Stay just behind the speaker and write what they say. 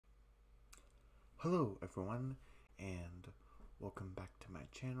Hello everyone, and welcome back to my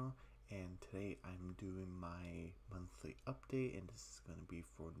channel. And today I'm doing my monthly update, and this is going to be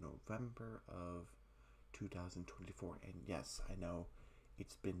for November of 2024. And yes, I know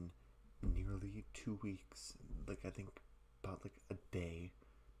it's been nearly 2 weeks, like I think about like a day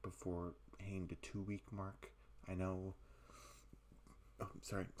before hitting the 2 week mark. I know, oh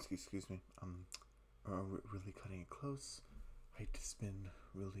sorry, excuse me, really cutting it close. I've just been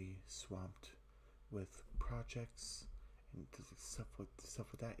really swamped with projects and stuff like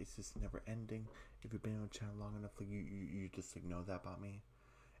that. It's just never ending. If you've been on the channel long enough, like you just like know that about me.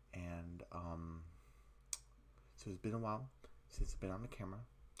 And so it's been a while since I've been on the camera.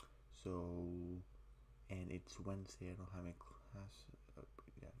 So, and it's Wednesday. I don't have any class.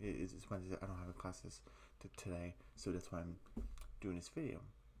 It's Wednesday. I don't have any classes today, so that's why I'm doing this video.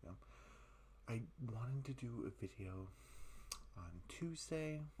 You know? I wanted to do a video on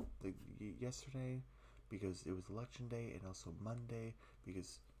Tuesday, like yesterday, because it was election day, and also Monday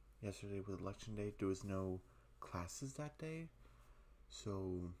because yesterday was election day. There was no classes that day,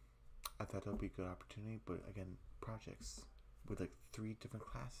 so I thought that would be a good opportunity. But again, projects with like 3 different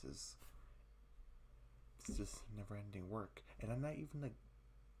classes, it's just never-ending work, and I'm not even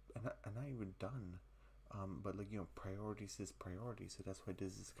even done. But like, priorities is priority, so that's why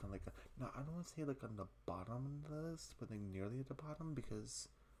this is kind of like no, I don't want to say like on the bottom of the list, but like nearly at the bottom, because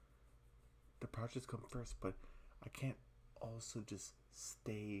the projects come first. But I can't also just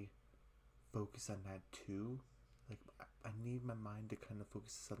stay focused on that too. Like I need my mind to kind of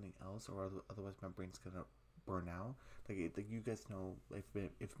focus on something else, or otherwise my brain's gonna burn out. Like you guys know, if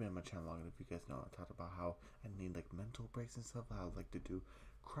you've been on my channel long enough, you guys know I talked about how I need like mental breaks and stuff. How I like to do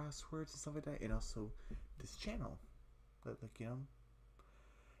crosswords and stuff like that, and also this channel,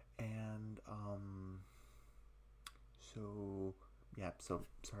 and so yeah. So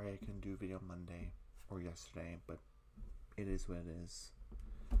sorry I couldn't do a video Monday or yesterday, but it is what it is.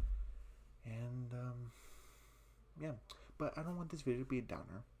 And yeah, but I don't want this video to be a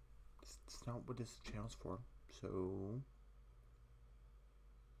downer. It's not what this channel's for. So,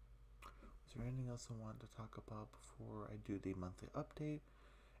 is there anything else I want to talk about before I do the monthly update?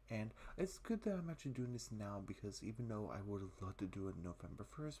 And it's good that I'm actually doing this now, because even though I would love to do it November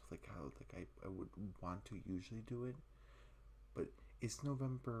 1st, like how I would want to usually do it, but it's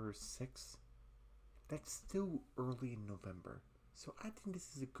November 6th. That's still early in November. So I think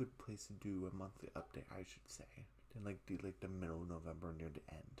this is a good place to do a monthly update, I should say. Than like the middle of November near the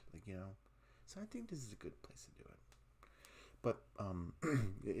end. So I think this is a good place to do it. But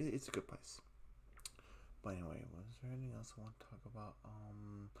it's a good place. But anyway, was there anything else I want to talk about?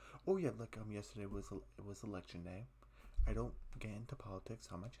 Oh yeah, yesterday was election day. I don't get into politics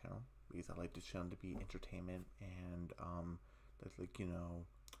on my channel because I like this channel to be entertainment, and that's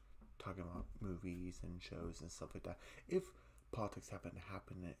talking about movies and shows and stuff like that. If politics happen to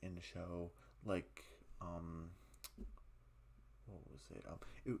happen in the show, like what was it?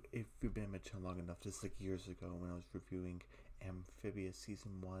 If you've been on my channel long enough, just like years ago when I was reviewing Amphibia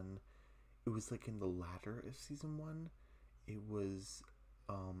season 1, it was like in the latter of season 1. It was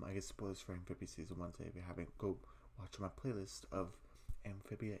I guess spoilers for Amphibia season 1, so if you haven't, go watch my playlist of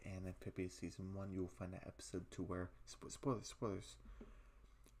Amphibia and Amphibia season 1. You will find that episode to where spoilers.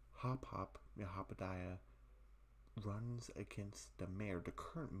 Hopadiah runs against the mayor, the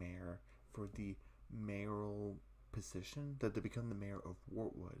current mayor, for the mayoral position, that to become the mayor of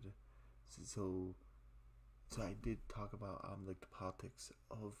Wartwood. So I did talk about like the politics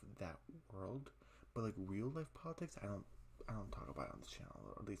of that world, but like real life politics, I don't talk about it on this channel,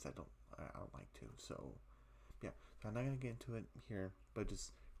 or at least I don't like to. So yeah, so I'm not gonna get into it here, but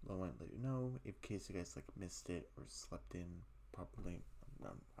just I want to let you know, in case you guys like missed it or slept in properly. I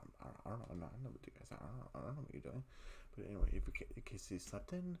don't know what you guys. I don't know what you're doing, but anyway, in case you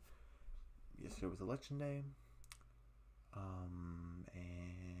slept in, yesterday was election day.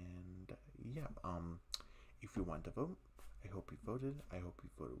 And yeah, if you want to vote, I hope you voted. I hope you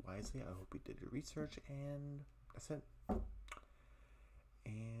voted wisely. I hope you did your research, and that's it.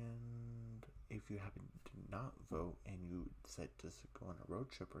 And if you happen to not vote and you decide to go on a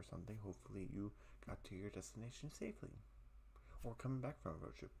road trip or something, hopefully you got to your destination safely, or coming back from a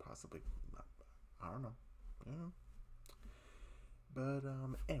road trip, possibly. I don't know. But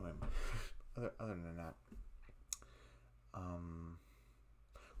anyway, other than that.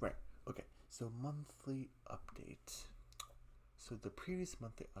 Right, okay, so monthly update. So the previous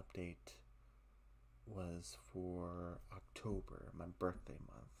monthly update was for October, my birthday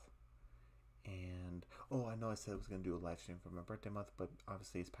month. And, oh, I know I said I was going to do a live stream for my birthday month, but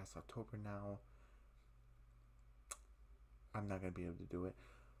obviously it's past October now. I'm not going to be able to do it.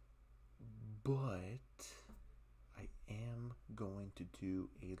 but I am going to do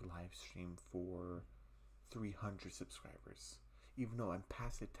a live stream for 300 subscribers. Even though I'm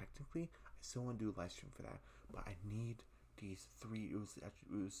past it technically, I still want to do a live stream for that. But I need these three. It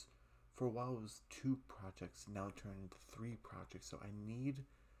was for a while it was 2 projects. Now it turned into 3 projects. So I need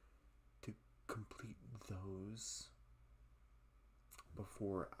to complete those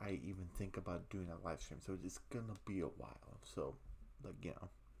before I even think about doing a live stream. So it's gonna be a while. So, like, you know,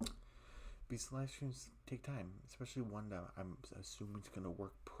 these live streams take time, especially one that I'm assuming it's gonna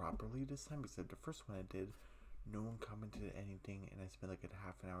work properly this time, because the first one I did, no one commented anything, and I spent like a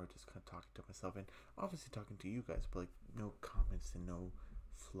half an hour just kind of talking to myself, and obviously talking to you guys, but like no comments and no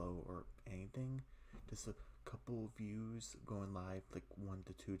flow or anything. Just a couple of views going live, like 1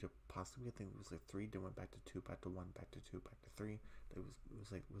 to 2 to possibly, I think it was like 3, then went back to 2, back to 1, back to 2, back to 3. It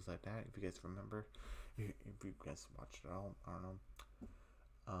was like that. If you guys remember, if you guys watched it all, I don't know.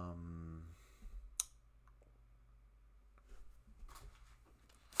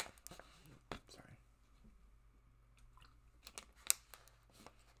 Sorry.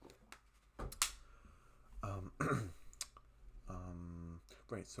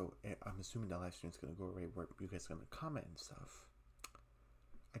 Right, so I'm assuming the live stream is going to go right where you guys are going to comment and stuff.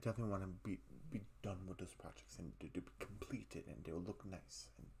 I definitely want to be done with those projects and to be completed, and they'll look nice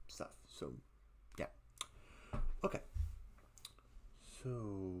and stuff. So, yeah. Okay. So,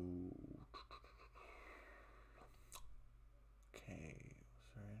 okay.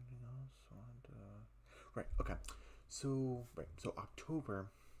 Is there anything else? Right. Okay. So, right. So October.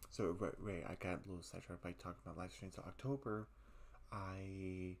 So right. I got a little sidetracked by talking about live streams. So October,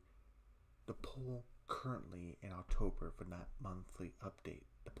 the poll currently in October for that monthly update,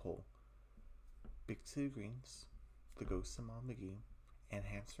 the poll, Big City Greens, The Ghost of Mom McGee, and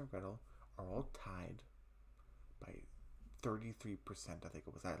Hamster and Gretel are all tied by 33%. I think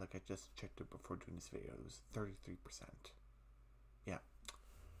it was. I just checked it before doing this video. It was 33%. Yeah.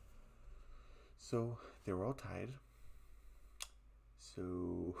 So they were all tied.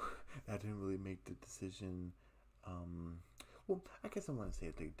 So that didn't really make the decision. Well, I guess I want to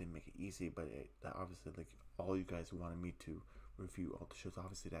say they didn't make it easy, but obviously, like, all you guys wanted me to review all the shows.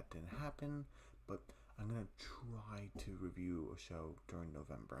 Obviously, that didn't happen, but I'm gonna try to review a show during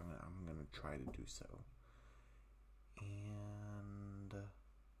November. I'm gonna try to do so. And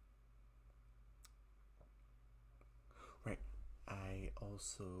right, I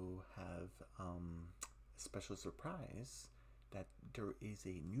also have a special surprise that there is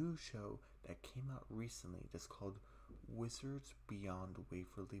a new show that came out recently that's called Wizards Beyond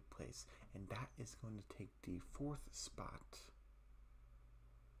Waverly Place, and that is going to take the 4th spot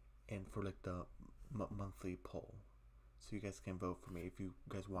and for like the monthly poll, so you guys can vote for me if you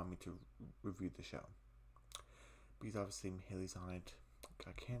guys want me to review the show, because obviously Haley's on it,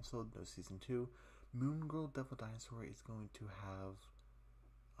 got canceled, no season 2. Moon Girl Devil Dinosaur is going to have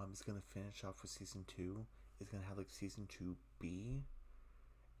it's going to finish off with season 2. It's going to have like season 2B.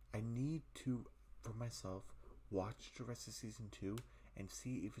 I need to, for myself, watch the rest of season 2 and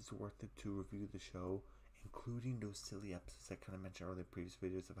see if it's worth it to review the show, including those silly episodes I kind of mentioned earlier in previous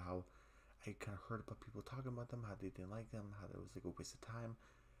videos of how I kind of heard about people talking about them, how they didn't like them, how it was like a waste of time.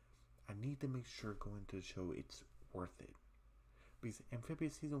 I need to make sure going to the show it's worth it. Because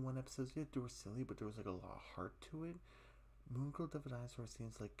Amphibious season 1 episodes, yeah, they were silly, but there was like a lot of heart to it. Moon Girl Devil Dinosaur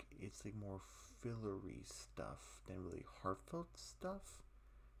seems like it's like more fillery stuff than really heartfelt stuff.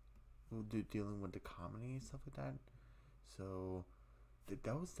 We'll do dealing with the comedy and stuff like that. So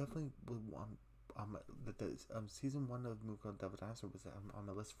that was definitely one. Season 1 of Moon Girl Devil Dinosaur was on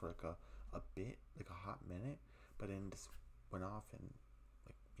my list for like a bit, like a hot minute, but then this went off, and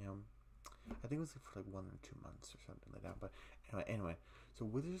like, you know, I think it was like for like 1 or 2 months or something like that. But anyway, so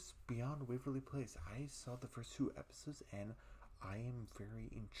Wizards Beyond Waverly Place, I saw the first 2 episodes and I am very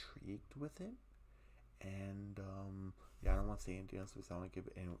intrigued with it. And yeah, I don't want to say anything else because I don't want to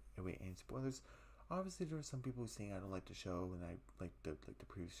give away any spoilers. Obviously, there are some people saying I don't like the show and I like the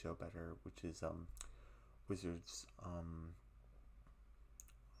previous show better, which is Wizards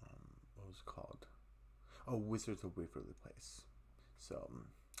what was it called? Oh, Wizards of Waverly Place. So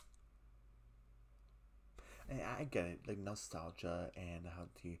and I get it, like nostalgia and how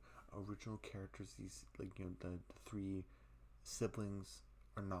the original characters, these, like, you know, the 3 siblings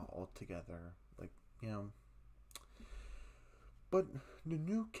are not all together, like, you know. But the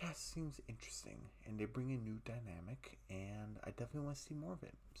new cast seems interesting, and they bring a new dynamic, and I definitely want to see more of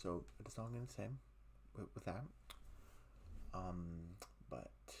it. So that's all I'm gonna say with that.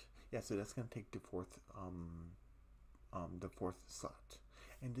 But yeah, so that's gonna take the 4th slot,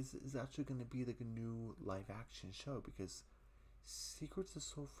 and this is actually gonna be like a new live action show, because Secrets of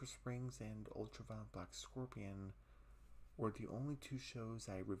Sulphur Springs and Ultraviolet Black Scorpion were the only two shows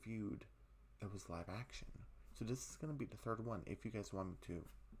I reviewed that was live action. So this is going to be the third one if you guys want me to,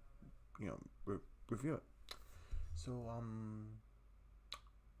 review it. So,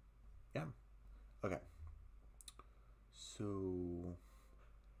 yeah. Okay. So,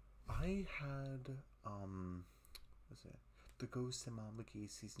 I had, what's it? The Ghost and McGee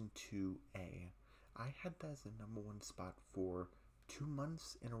Season 2A. I had that as the #1 spot for 2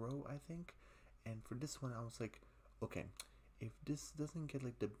 months in a row, I think. And for this one, I was like, okay, if this doesn't get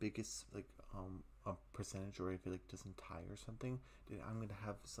like the biggest a percentage, or if it like doesn't tie or something, then I'm gonna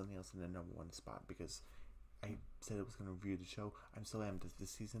have something else in the #1 spot, because I said I was gonna review the show. I'm still am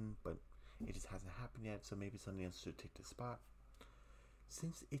this season, but it just hasn't happened yet. So maybe something else should take the spot.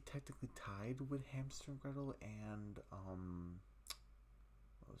 Since it technically tied with Hamster and Gretel and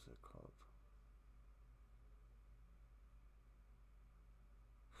what was it called?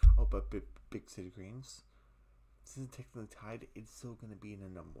 Oh, but Big City Greens. Since it technically tied, it's still gonna be in the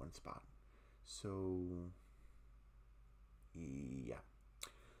 #1 spot. So yeah.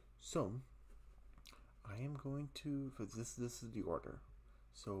 So I am going to, for this is the order.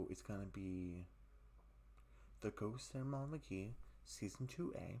 So it's gonna be The Ghost and McGee Season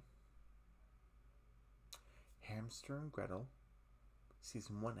 2A, Hamster and Gretel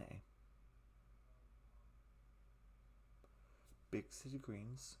Season 1A, Big City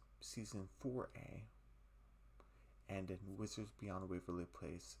Greens Season 4A, and then Wizards Beyond Waverly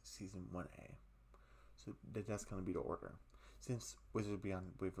Place Season 1A. So that's going to be the order. Since Wizards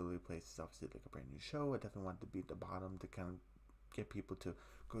Beyond Waverly Place is obviously like a brand new show, I definitely want to be at the bottom to kind of get people to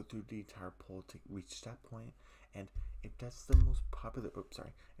go through the entire poll to reach that point. And if that's the most popular,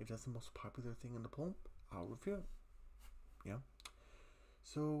 if that's the most popular thing in the poll, I'll review it. Yeah.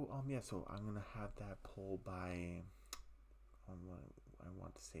 So so I'm gonna have that poll by I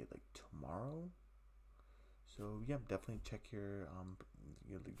want to say like tomorrow. So yeah, definitely check your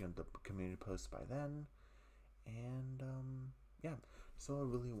the community posts by then. And yeah, so I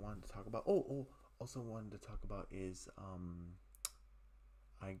really wanted to talk about. Also wanted to talk about is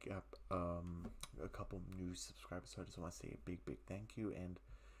I got a couple new subscribers, so I just want to say a big thank you. And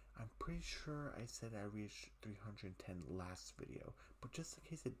I'm pretty sure I said I reached 310 last video, but just in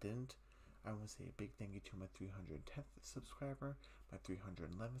case it didn't, I want to say a big thank you to my 310th subscriber, my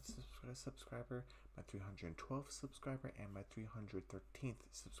 311th subscriber, my 312th subscriber, and my 313th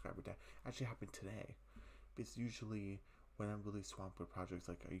subscriber. That actually happened today. Because usually when I'm really swamped with projects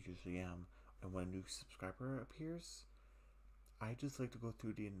like I usually am, and when a new subscriber appears, I just like to go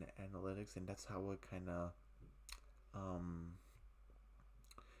through the analytics, and that's how I kind of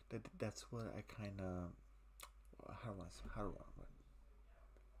that's what I kind of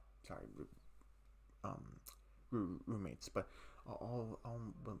roommates. But all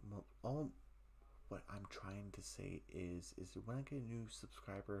what I'm trying to say is when I get a new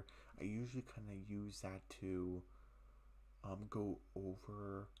subscriber, I usually kind of use that to go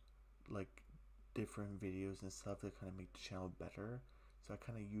over like different videos and stuff that kind of make the channel better. So I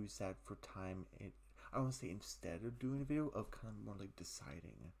kind of use that for time. I want to say, instead of doing a video, of kind of more like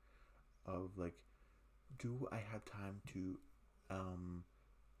deciding of like, do I have time to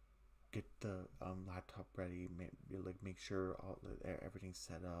get the laptop ready, make sure everything's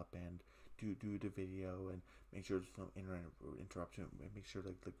set up, and do the video, and make sure there's no internet interruption, and make sure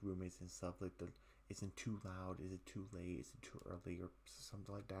like roommates and stuff isn't too loud, is it too late, is it too early, or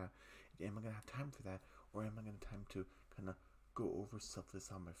something like that. Am I gonna have time for that, or am I gonna have time to kind of go over stuff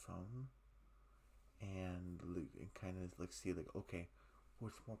that's on my phone and kind of like see like, okay,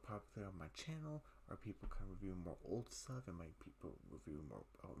 what's more popular on my channel? Are people kind of reviewing more old stuff, and might people review more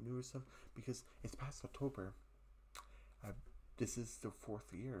newer stuff? Because it's past October. This is the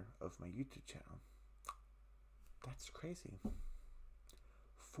 4th year of my YouTube channel. That's crazy.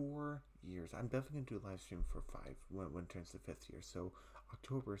 4 years. I'm definitely gonna do a live stream for 5 when it turns the 5th year. So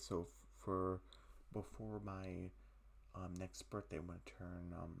October. So for before my next birthday, when I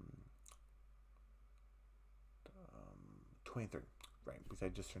turn 23. Right, because I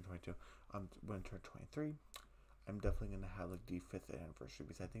just turned 22. When I turn 23, I'm definitely gonna have like the 5th anniversary,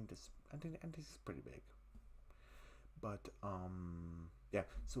 because I think this is pretty big. But yeah.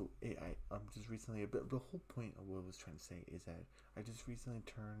 So I just recently, the whole point of what I was trying to say is that I just recently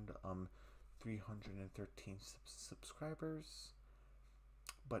turned 313 subscribers,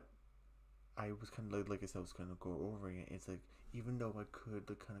 but I was kind of like I said, I was gonna go over it. It's like, even though I could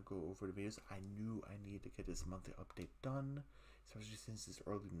kind of go over the videos, I knew I needed to get this monthly update done, especially since it's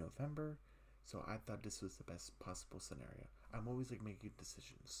early November. So I thought this was the best possible scenario. I'm always like making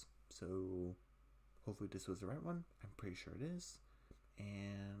decisions, so hopefully this was the right one. I'm pretty sure it is.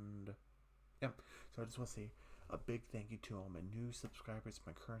 And yeah, so I just want to say a big thank you to all my new subscribers,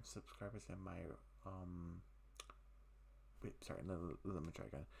 my current subscribers, and my let me try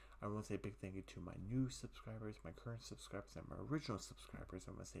again. I want to say a big thank you to my new subscribers, my current subscribers, and my original subscribers.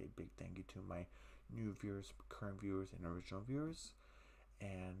 I want to say a big thank you to my new viewers, current viewers, and original viewers,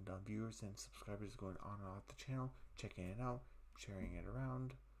 and viewers and subscribers going on and off the channel, checking it out, sharing it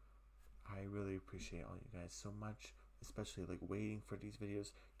around. I really appreciate all you guys so much, especially like waiting for these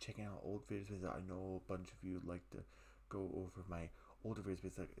videos, checking out old videos. I know a bunch of you like to go over my older videos,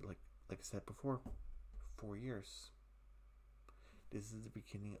 because like I said before, 4 years. This is the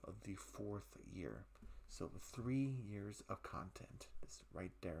beginning of the 4th year, so 3 years of content. This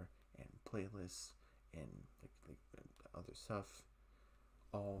right there, and playlists and like other stuff,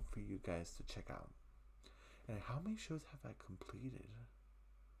 all for you guys to check out. And how many shows have I completed?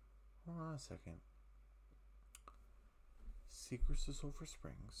 Hold on a second. Secrets to Sulphur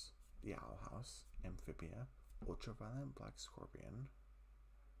Springs, The Owl House, Amphibia, Ultraviolet Black Scorpion,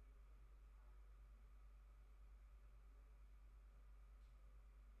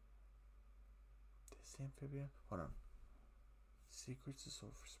 this Amphibia? Hold on. Secrets to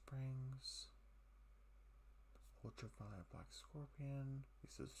Sulphur Springs, Ultraviolet Black Scorpion.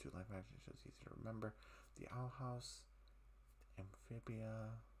 These are those 2 live action shows easy to remember. The Owl House,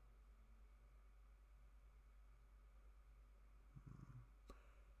 Amphibia.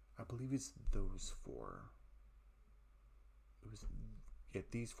 I believe it's those 4. It was, yeah,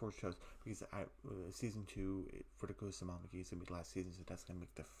 these 4 shows, because season 2 for the Ghost of McGee is gonna be the last season, so that's gonna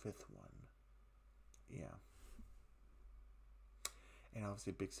make the 5th one. Yeah. And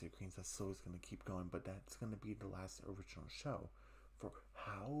obviously Big City Queens, that's always gonna keep going, but that's gonna be the last original show. For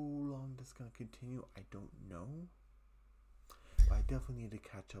how long that's gonna continue, I don't know. But I definitely need to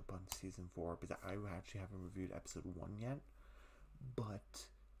catch up on season 4, because I actually haven't reviewed episode 1 yet. But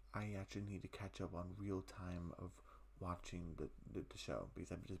I actually need to catch up on real time of watching the show,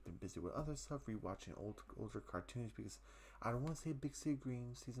 because I've just been busy with other stuff, rewatching older cartoons, because I don't want to say Big City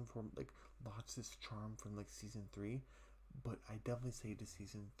Green season 4 like lost its charm from like season 3, but I definitely say the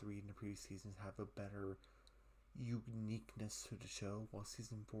season 3 and the previous seasons have a better uniqueness to the show, while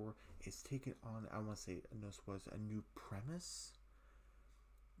season 4 is taking on, I want to say, a new premise,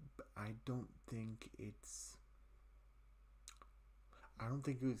 but I don't think it's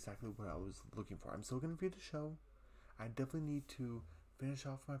exactly what I was looking for. I'm still going to review the show. I definitely need to finish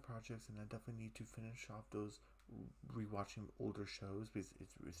off my projects, and I definitely need to finish off those rewatching older shows, because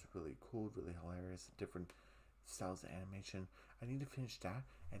it's really cool, really hilarious, different styles of animation. I need to finish that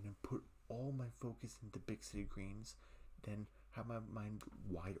and then put all my focus into Big City Greens, then have my mind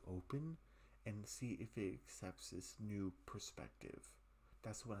wide open and see if it accepts this new perspective.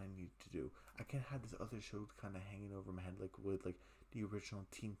 That's what I need to do. I can't have this other show kind of hanging over my head, like with like the original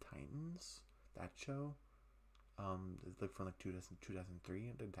Teen Titans, that show, like from like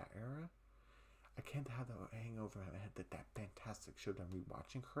 2003, that era. I can't have that hang over my head, that fantastic show that I'm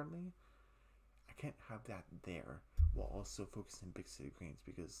rewatching currently. I can't have that there while also focusing Big City Greens,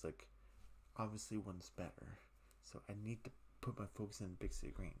 because like obviously one's better. So I need to put my focus in Big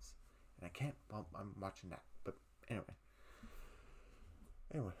City Greens, and I can't while I'm watching that. But anyway,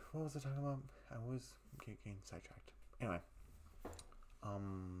 what was I talking about? I was getting sidetracked. Anyway,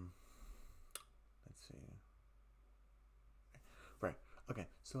 let's see. Right. Okay.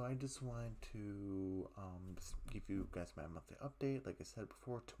 So I just wanted to just give you guys my monthly update. Like I said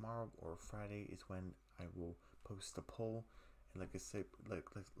before, tomorrow or Friday is when I will post the poll. And like I said,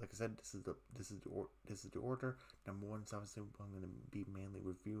 this is the order. Number 1 is obviously what I'm going to be mainly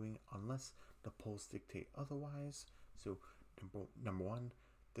reviewing, unless the polls dictate otherwise. So number 1,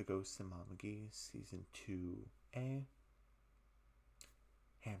 The Ghost of McGee season 2A,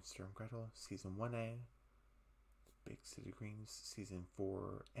 Hamster and Gretel season 1A, Big City Greens season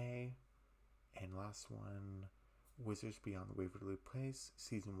 4A, and last one, Wizards Beyond the Waverly Place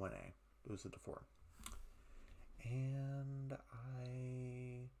season 1A. Those are the 4. And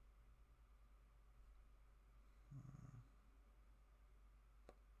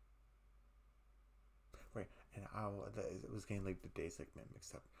right, and it was getting like the day segment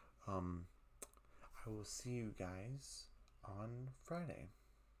mixed up. I will see you guys on Friday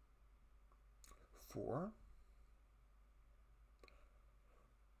for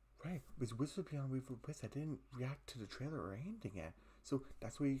right, with Wizards Beyond the Waverly Place. I didn't react to the trailer or anything yet, so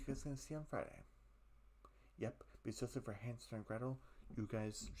that's what you guys are gonna see on Friday. Yep, but especially for Hamster and Gretel, you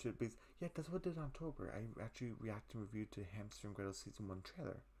guys should be. Yeah, that's what I did in October. I actually reacted and reviewed to Hamster and Gretel season 1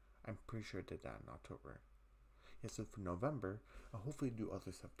 trailer. I'm pretty sure I did that in October. Yeah, so for November, I'll hopefully do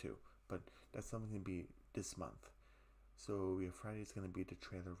other stuff too. but that's something going to be this month. So yeah, Friday is going to be the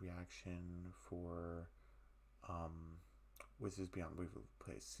trailer reaction for Wizards Beyond Waverly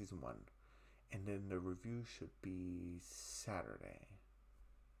Place Season 1. And then the review should be Saturday.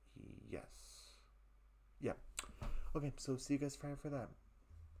 Yes. Yeah. Okay, so see you guys Friday for that.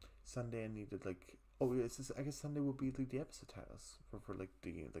 Sunday I needed oh yeah, I guess Sunday will be the episode titles for the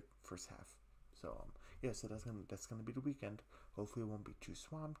first half. So yeah, so that's gonna be the weekend. Hopefully it won't be too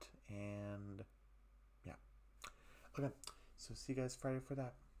swamped, and yeah. Okay, so see you guys Friday for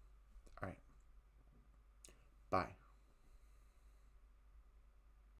that. Alright. Bye.